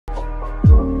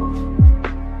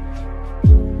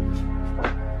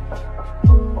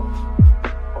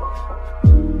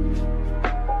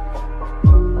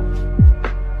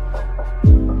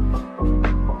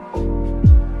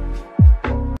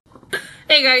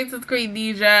Hey guys, it's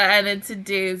Queendija, and in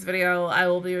today's video, I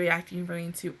will be reacting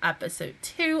to episode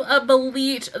 2 of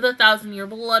Bleach, The Thousand Year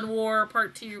Blood War,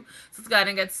 part 2. So let's go ahead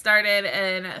and get started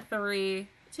in 3,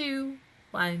 2,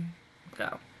 1,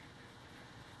 go.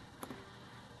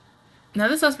 Now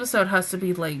this episode has to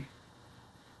be like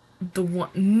the one.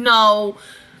 No,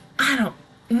 I don't.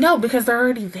 No, because they're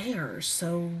already there,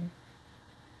 so.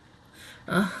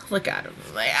 Look at him.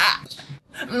 Like,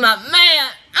 my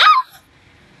man.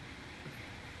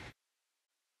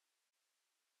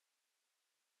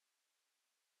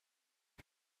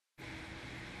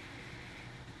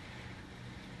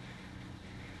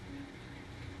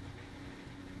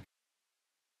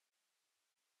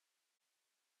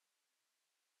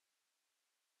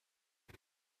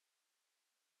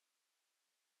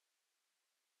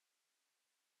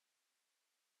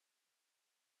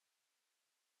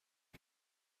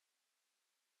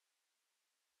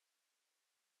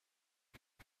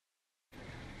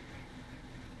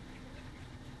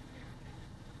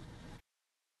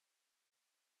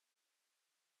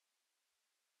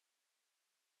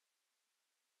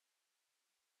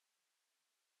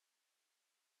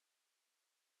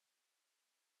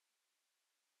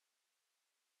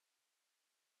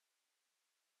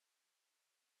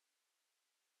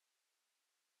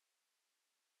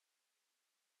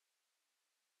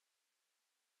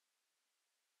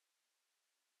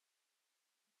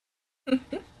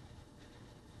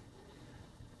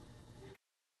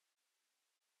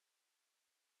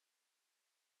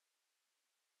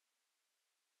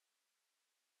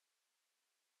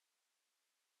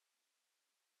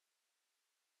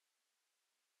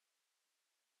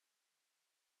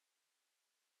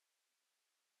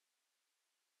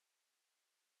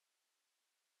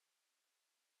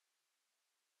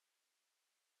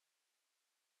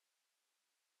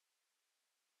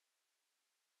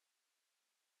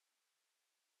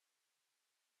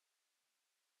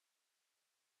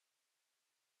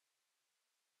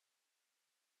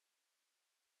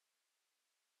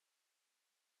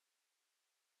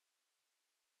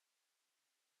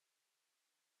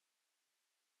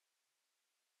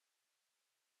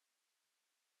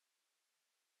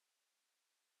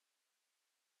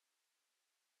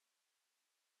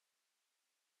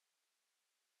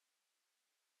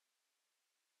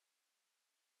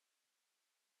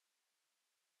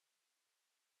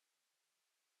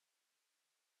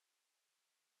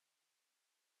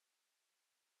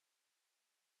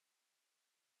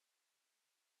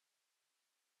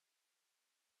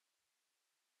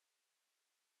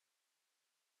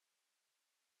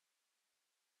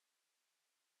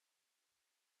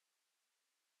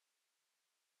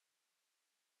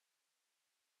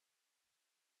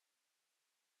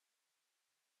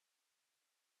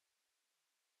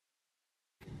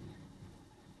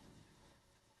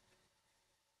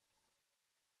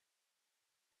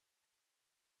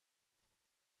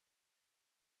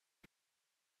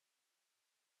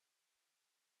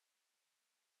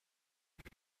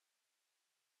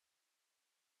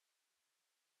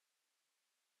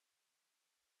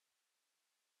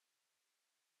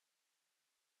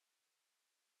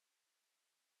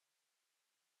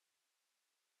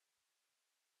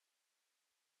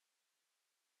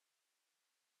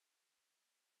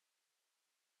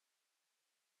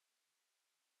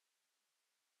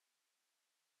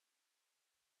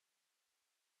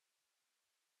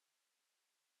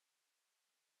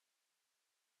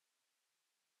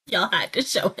 Y'all had to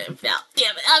show him now.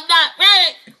 Damn it, I'm not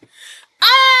ready.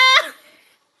 Ah!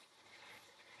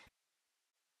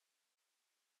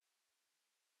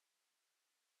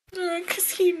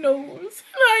 Because he knows.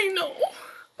 And I know.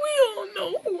 We all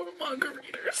know who are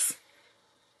margaritas.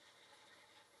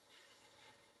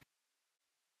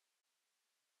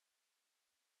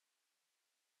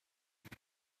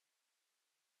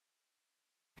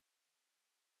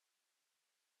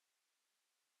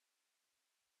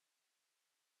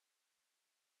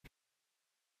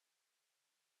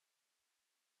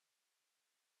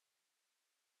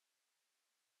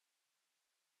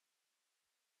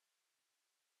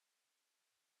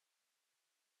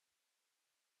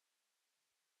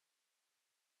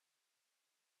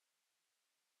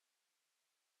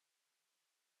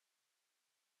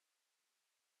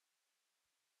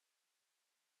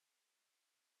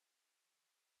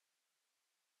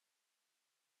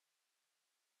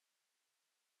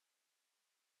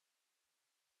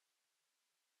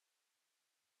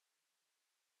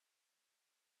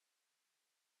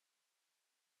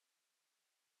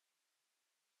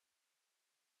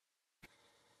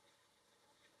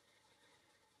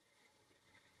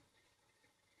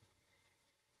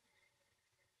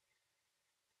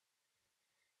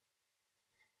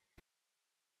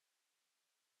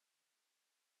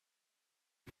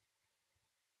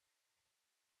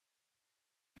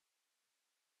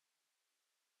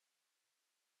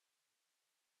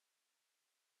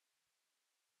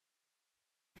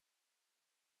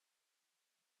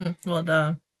 Well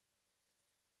done.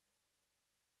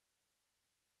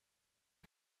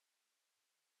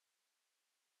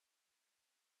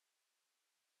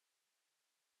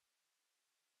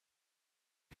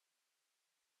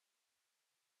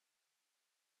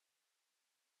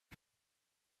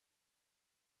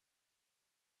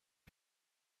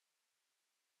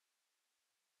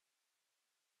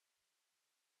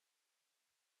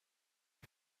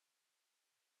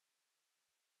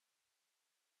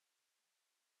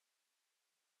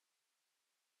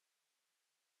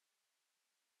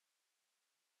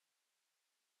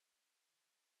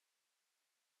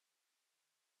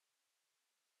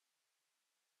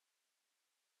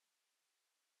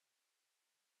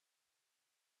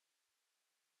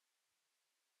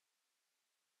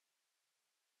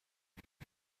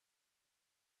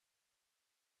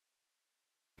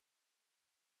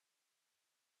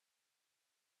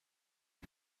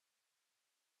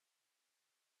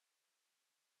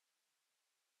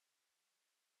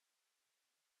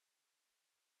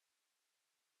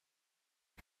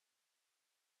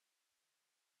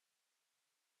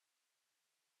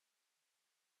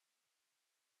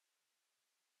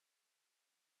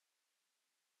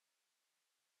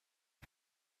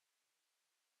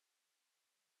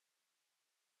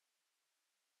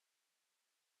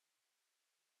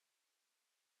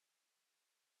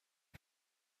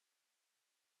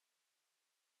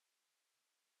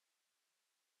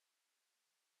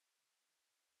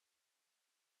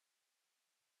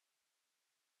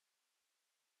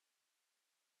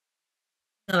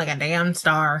 Like a damn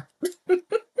star.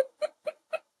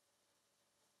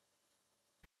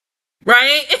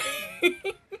 Right?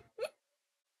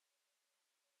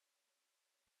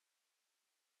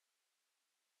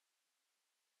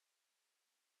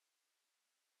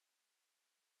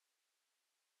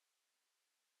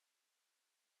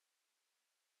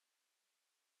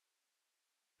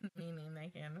 Meaning they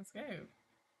can't escape.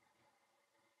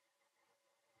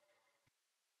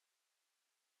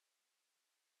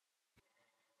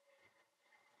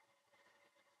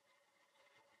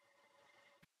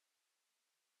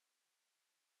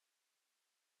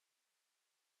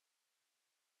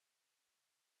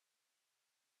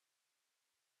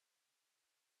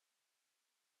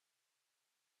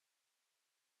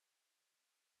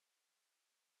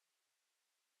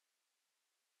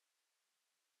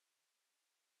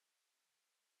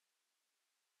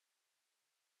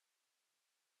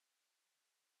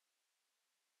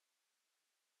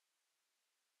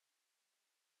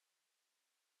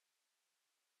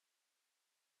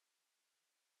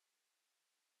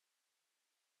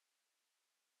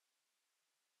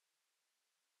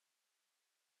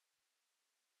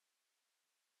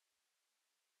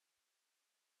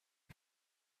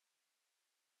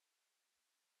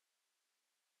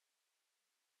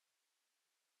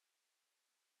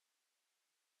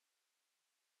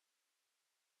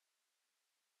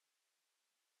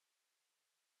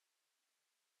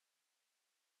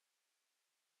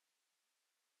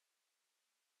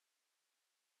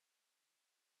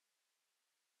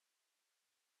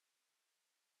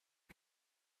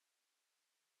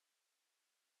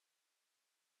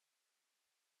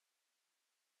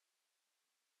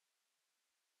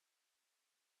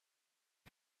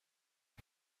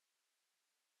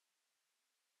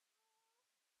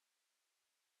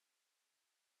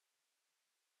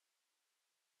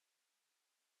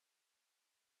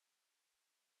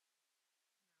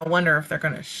 I wonder if they're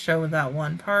gonna show that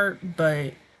one part,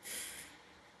 but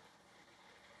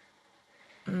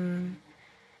mm,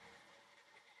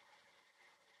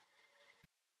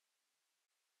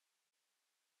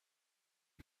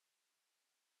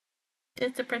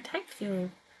 it's to protect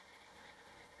you.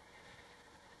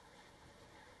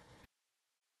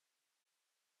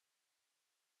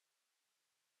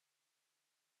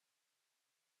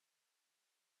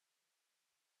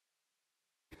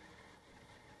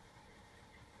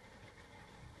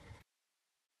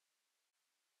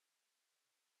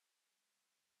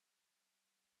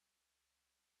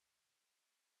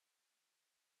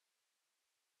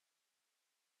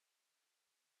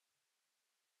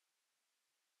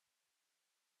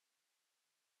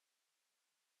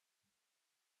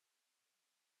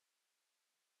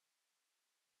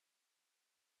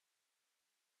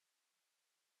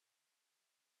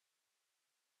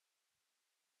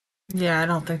 Yeah, I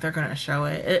don't think they're gonna show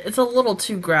it. It's a little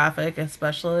too graphic,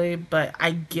 especially, but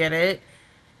I get it.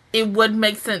 It would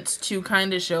make sense to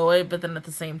kind of show it, but then at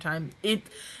the same time,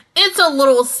 it's a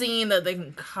little scene that they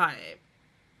can cut,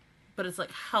 but it's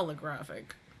like hella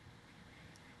graphic.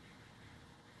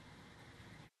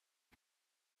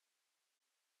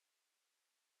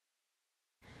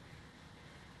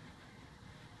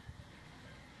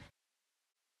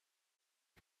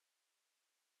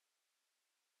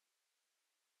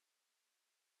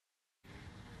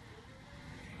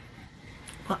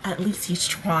 Well, at least he's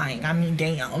trying. I mean,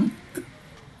 damn.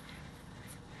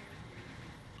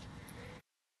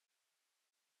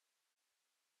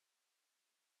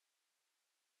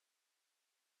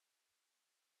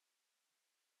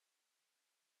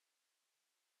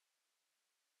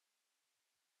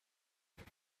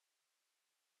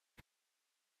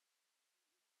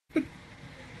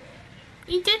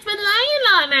 You just relying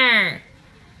on her.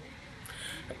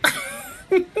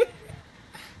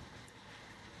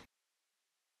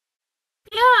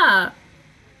 Yeah.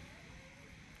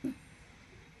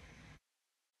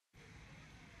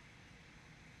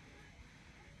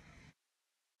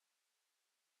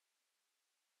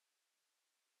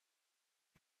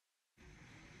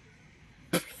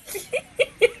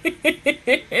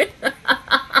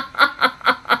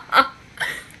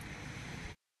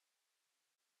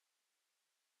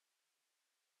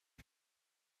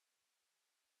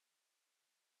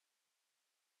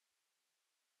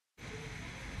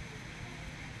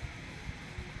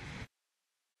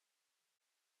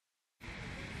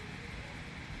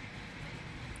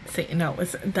 See, no,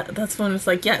 that's when it's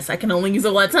like, yes, I can only use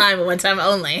it one time and one time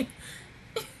only.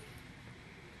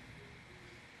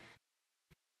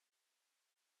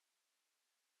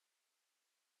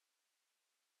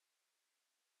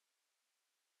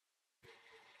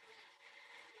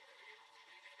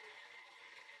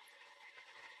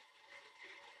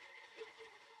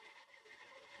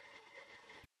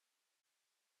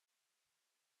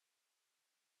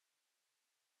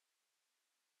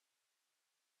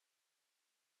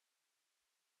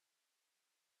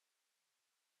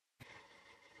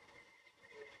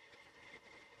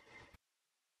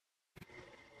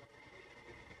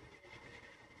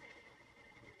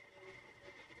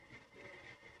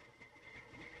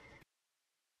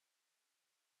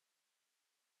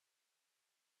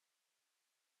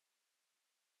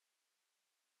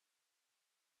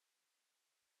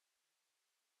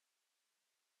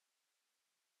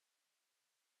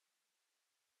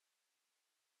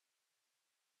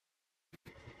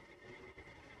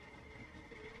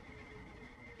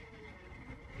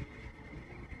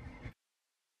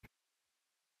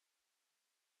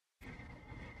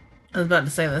 I was about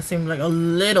to say that seemed like a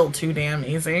little too damn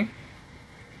easy.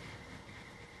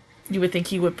 You would think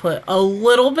he would put a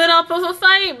little bit up of a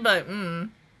fight, but of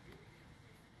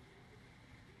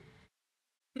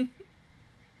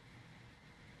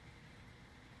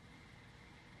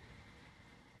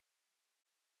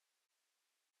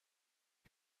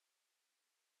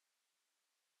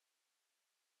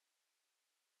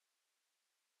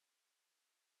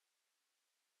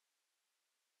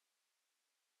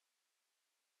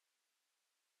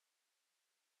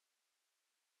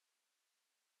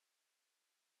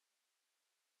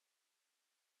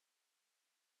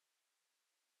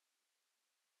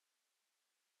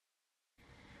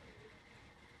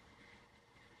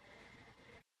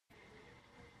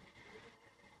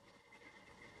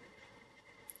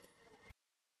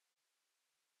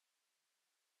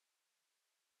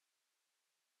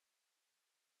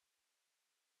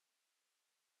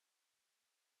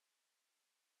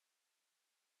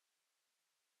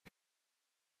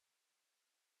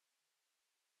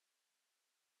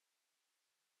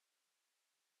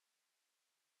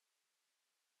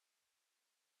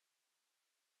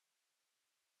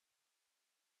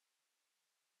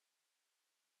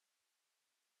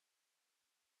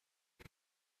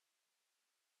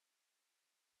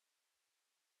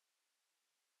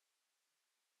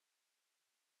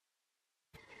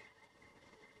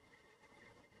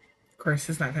course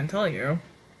he's not gonna tell you.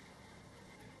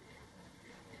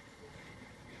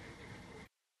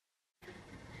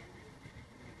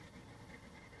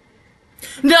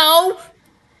 No!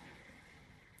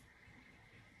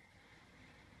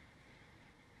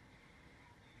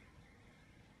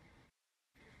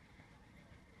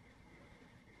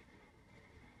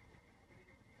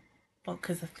 Well,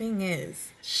 because the thing is,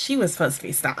 she was supposed to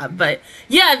be stabbed, but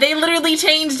yeah, they literally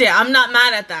changed it. I'm not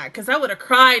mad at that, because I would have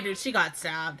cried if she got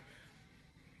stabbed.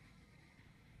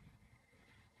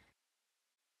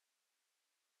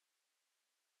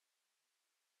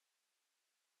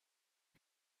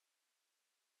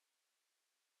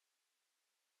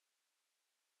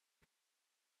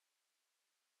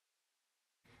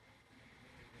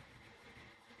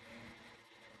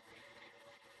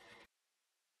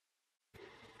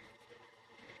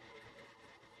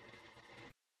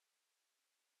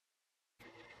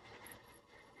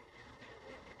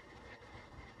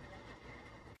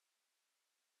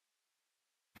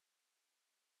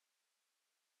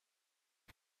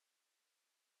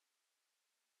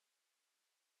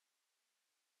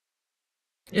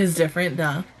 It's different,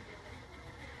 duh.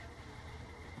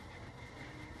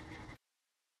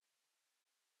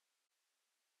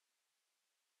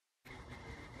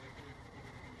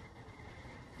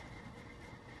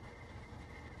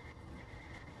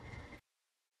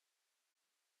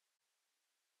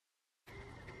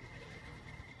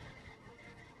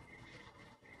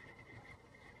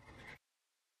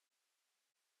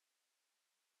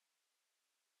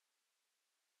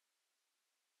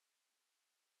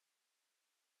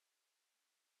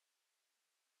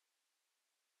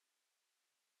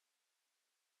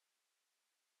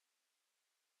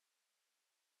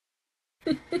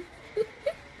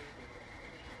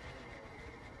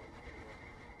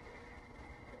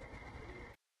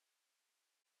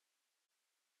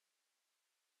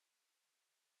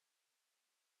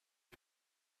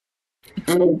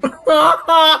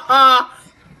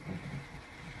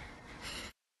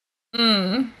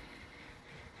 Mm.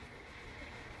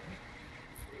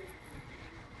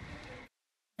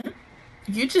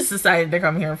 You just decided to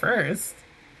come here first.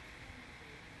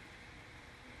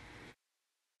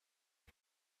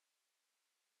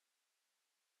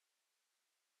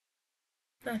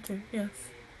 That too, yes.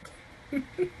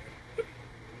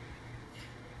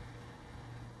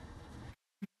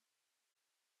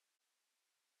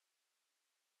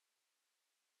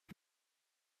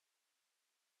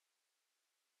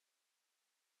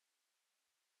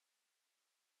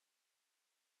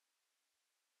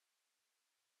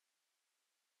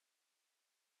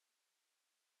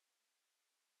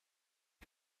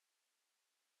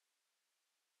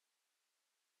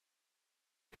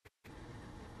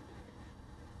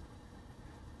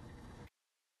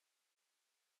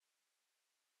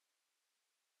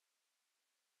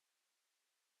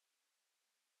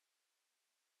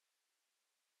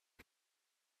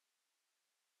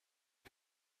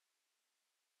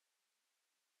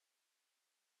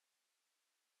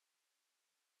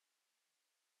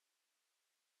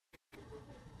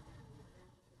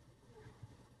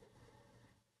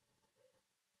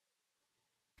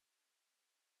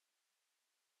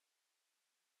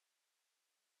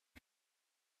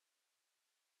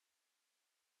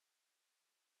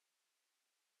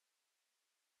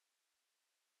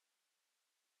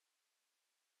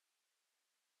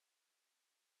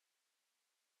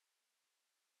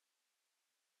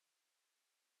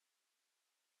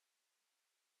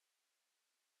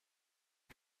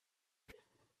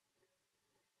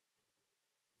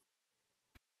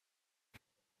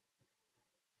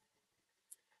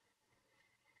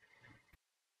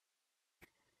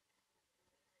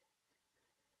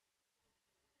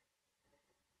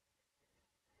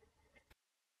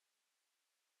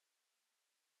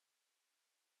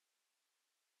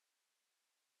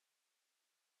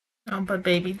 Oh, but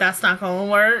baby, that's not gonna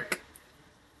work.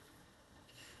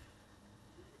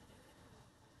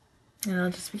 And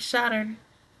it'll just be shattered.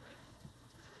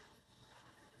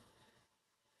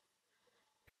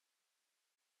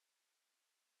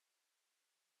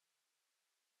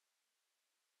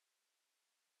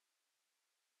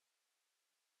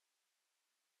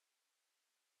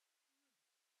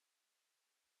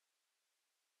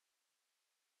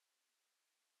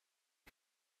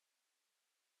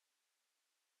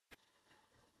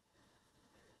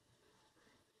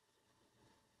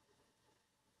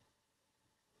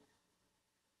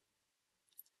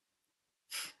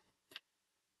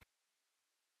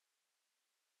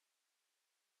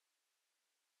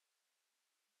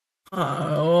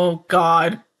 Oh,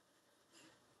 God.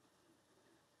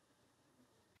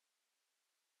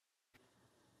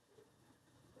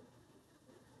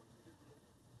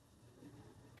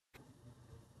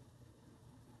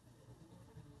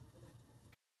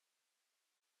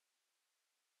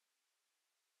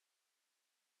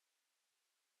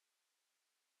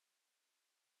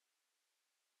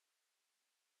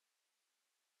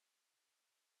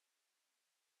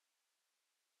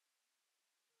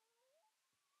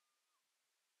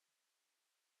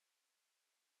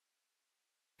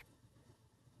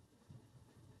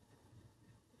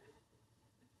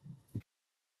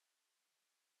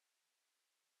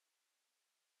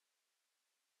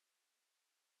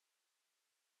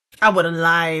 I would have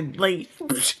lied. Like,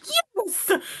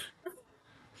 yes!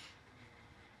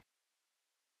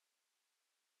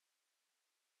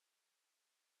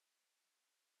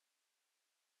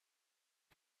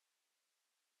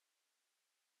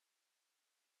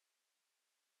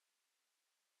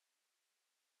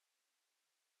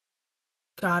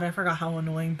 God, I forgot how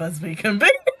annoying Buzzbee can be.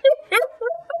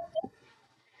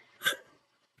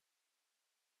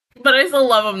 But I still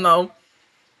love him, though.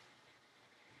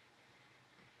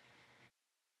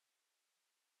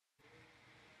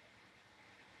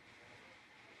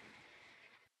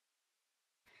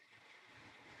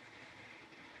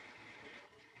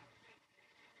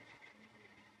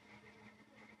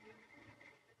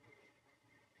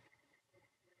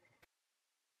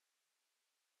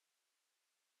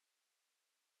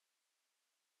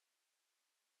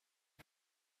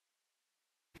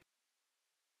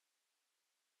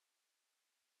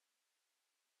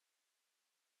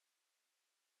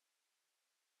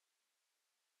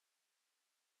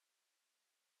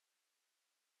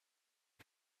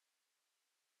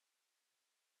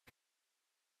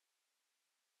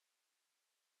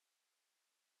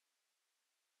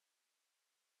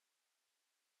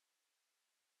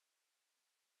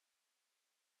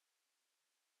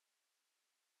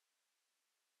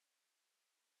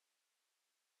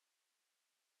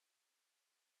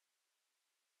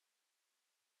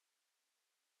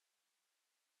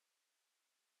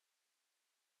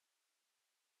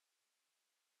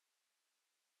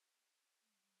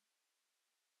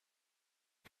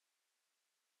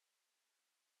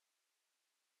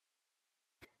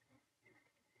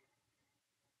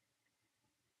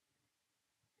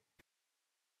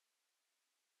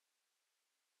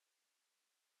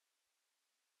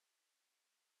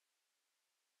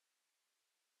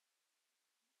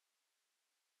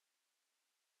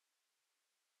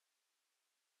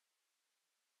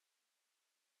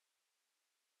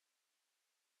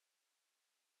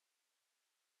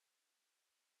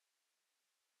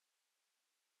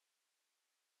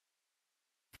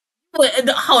 Wait,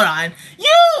 hold on.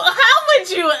 How would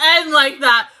you end like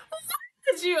that?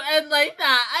 How would you end like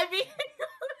that? I mean,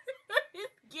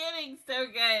 it's getting so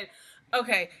good.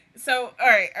 Okay, so all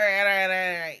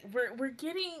right. We're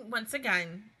getting once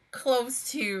again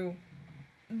close to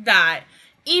that.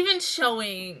 Even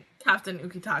showing Captain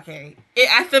Ukitake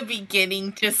at the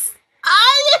beginning, just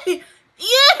yeah.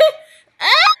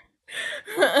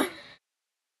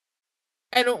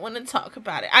 I don't want to talk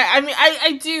about it. I mean,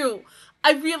 I do.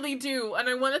 I really do. And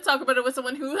I want to talk about it with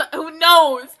someone who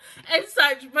knows and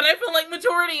such. But I feel like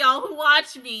majority of y'all who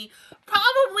watch me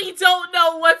probably don't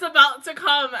know what's about to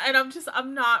come. And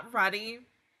I'm not ready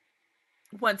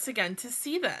once again to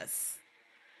see this.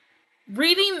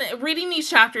 Reading these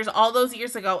chapters all those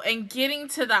years ago and getting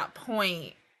to that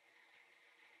point.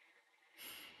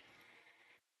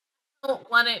 I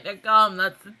don't want it to come.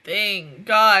 That's the thing.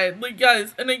 God, like,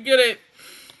 guys, and I get it.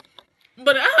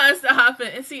 But it has to happen.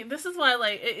 And see, this is why,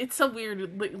 like, it's so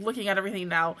weird looking at everything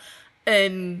now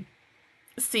and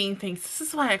seeing things. This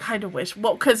is why I kind of wish.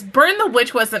 Well, because Burn the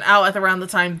Witch wasn't out at around the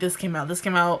time this came out. This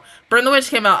came out. Burn the Witch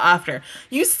came out after.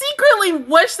 You secretly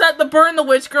wish that the Burn the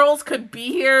Witch girls could be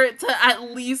here to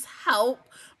at least help.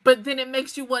 But then it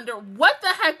makes you wonder, what the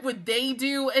heck would they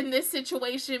do in this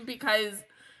situation? Because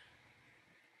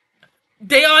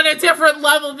they on a different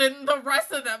level than the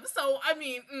rest of them. So, I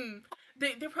mean,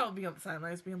 they'll probably be on the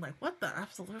sidelines being like, what the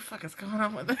absolute fuck is going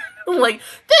on with it? Like,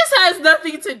 this has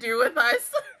nothing to do with us,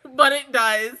 but it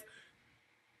does.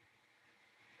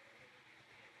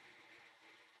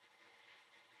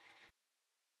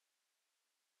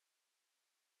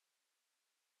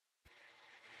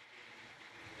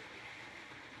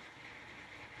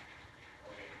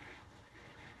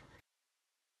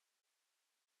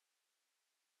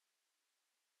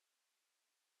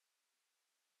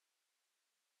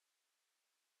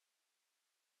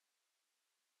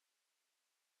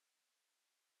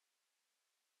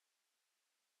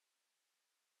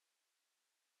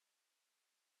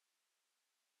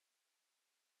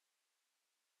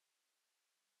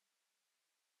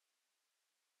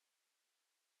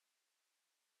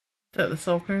 Is that the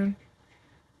Soul Crown?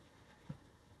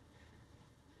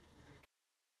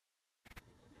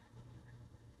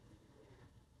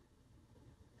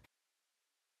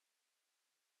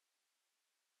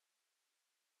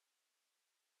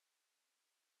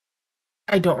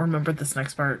 I don't remember this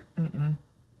next part.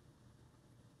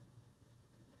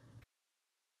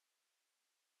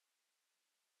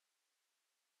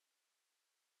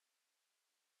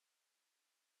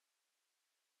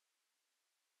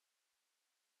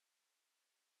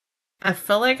 I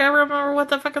feel like I remember what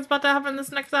the fuck is about to happen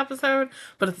this next episode,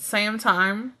 but at the same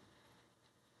time,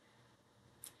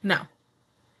 no.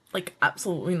 Like,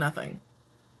 absolutely nothing.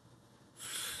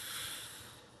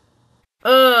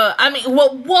 I mean,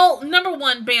 number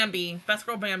one, Bambi, best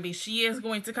girl Bambi, she is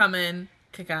going to come in,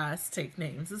 kick ass, take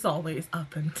names, as always,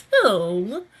 up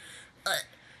until.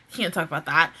 Can't talk about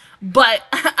that. But,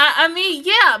 I mean,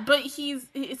 yeah, but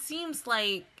it seems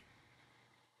like.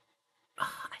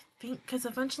 I think, because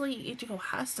eventually Ichigo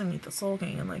has to meet the Soul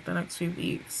King in, like, the next few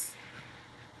weeks.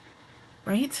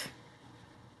 Right?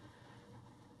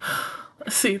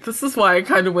 See, this is why I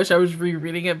kind of wish I was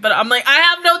rereading it, but I'm like, I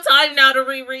have no time now to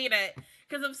reread it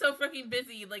because I'm so freaking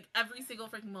busy, like every single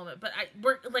freaking moment. But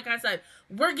we're like I said,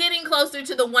 we're getting closer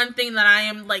to the one thing that I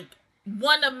am like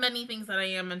one of many things that I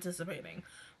am anticipating,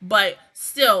 but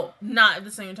still not at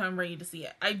the same time ready to see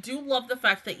it. I do love the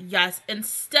fact that yes,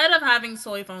 instead of having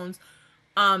soy phones,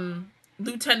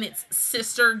 Lieutenant's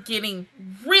sister getting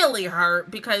really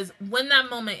hurt, because when that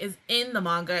moment is in the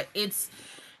manga, it's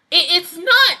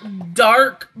not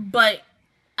dark, but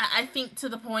I think to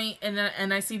the point,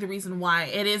 and I see the reason why.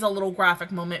 It is a little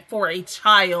graphic moment for a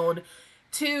child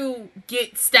to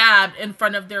get stabbed in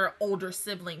front of their older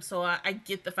sibling. So I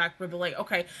get the fact where they're like,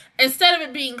 okay, instead of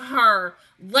it being her,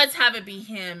 let's have it be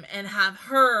him and have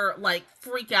her like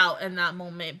freak out in that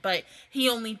moment. But he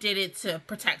only did it to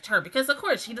protect her because, of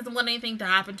course, he doesn't want anything to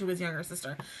happen to his younger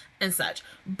sister and such.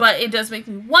 But it does make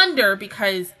me wonder,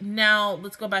 because now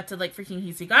let's go back to like freaking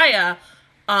Hisagaya.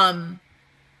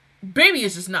 Baby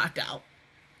is just knocked out.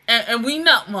 And we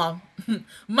know, well,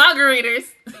 margaritas,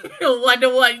 one to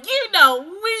one,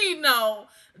 we know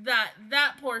that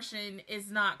that portion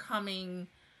is not coming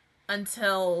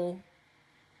until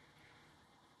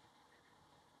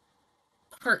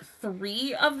part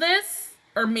 3 of this,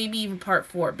 or maybe even part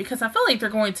 4, because I feel like they're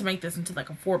going to make this into like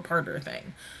a 4-parter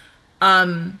thing.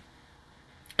 And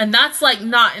that's like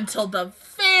not until the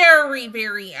very,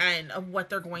 very end of what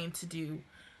they're going to do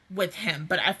with him.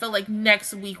 But I feel like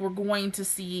next week we're going to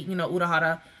see,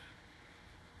 Urahara.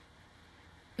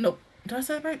 Nope. Did I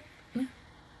say it right? Yeah.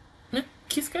 Yeah,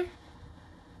 Kisuke?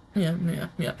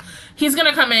 Yeah. He's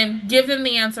gonna come in, give them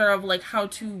the answer of like how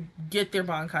to get their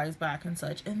bankais back and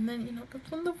such, and then you know that's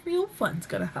when the real fun's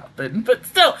gonna happen. But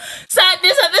still,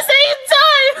 sadness at the same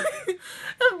time.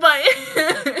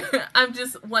 But I'm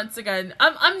just once again,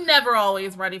 I'm never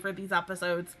always ready for these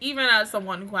episodes, even as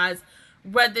someone who has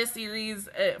read this series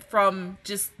from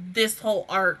just this whole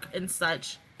arc and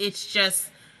such. It's just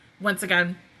once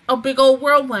again a big old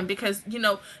whirlwind because, you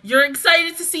know, you're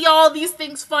excited to see all these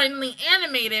things finally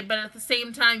animated, but at the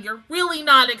same time, you're really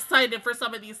not excited for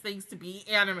some of these things to be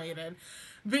animated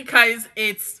because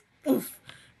it's oof.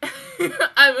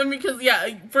 I mean, because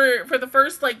yeah, for the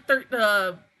first like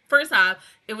first half,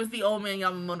 it was the old man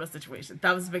Yamamoto situation.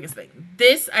 That was the biggest thing.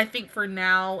 This, I think, for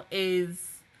now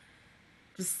is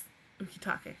just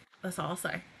Ukitake. That's all I'll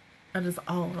say. That is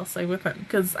all I'll say with him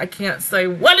because I can't say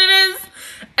what it is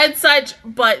and such.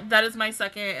 But that is my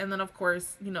second, and then of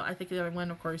course, you know, I think the other one,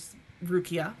 of course,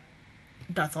 Rukia.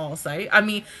 That's all I'll say. I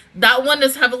mean, that one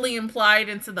is heavily implied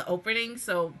into the opening,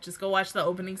 so just go watch the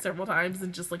opening several times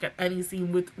and just look at any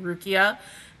scene with Rukia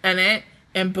in it,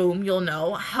 and boom, you'll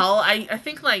know. Hell, I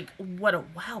think like what a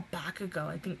while back ago,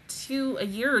 I think a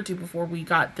year or two before we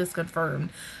got this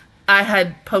confirmed, I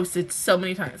had posted so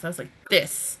many times. I was like,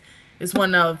 this is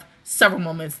one of several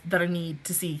moments that I need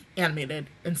to see animated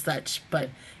and such, but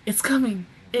it's coming.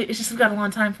 It's just, we've got a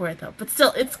long time for it though, but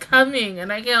still, it's coming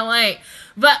and I can't wait.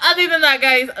 But other than that,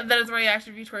 guys, that is my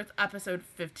reaction review towards episode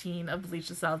 15 of Bleach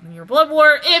the 1000-Year Blood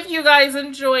War. If you guys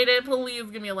enjoyed it, please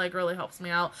give me a like, it really helps me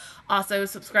out. Also,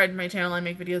 subscribe to my channel. I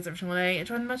make videos every single day.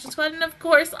 Join the Mush Squad, and of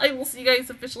course, I will see you guys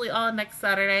officially on next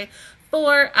Saturday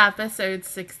for episode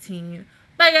 16.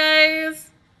 Bye, guys!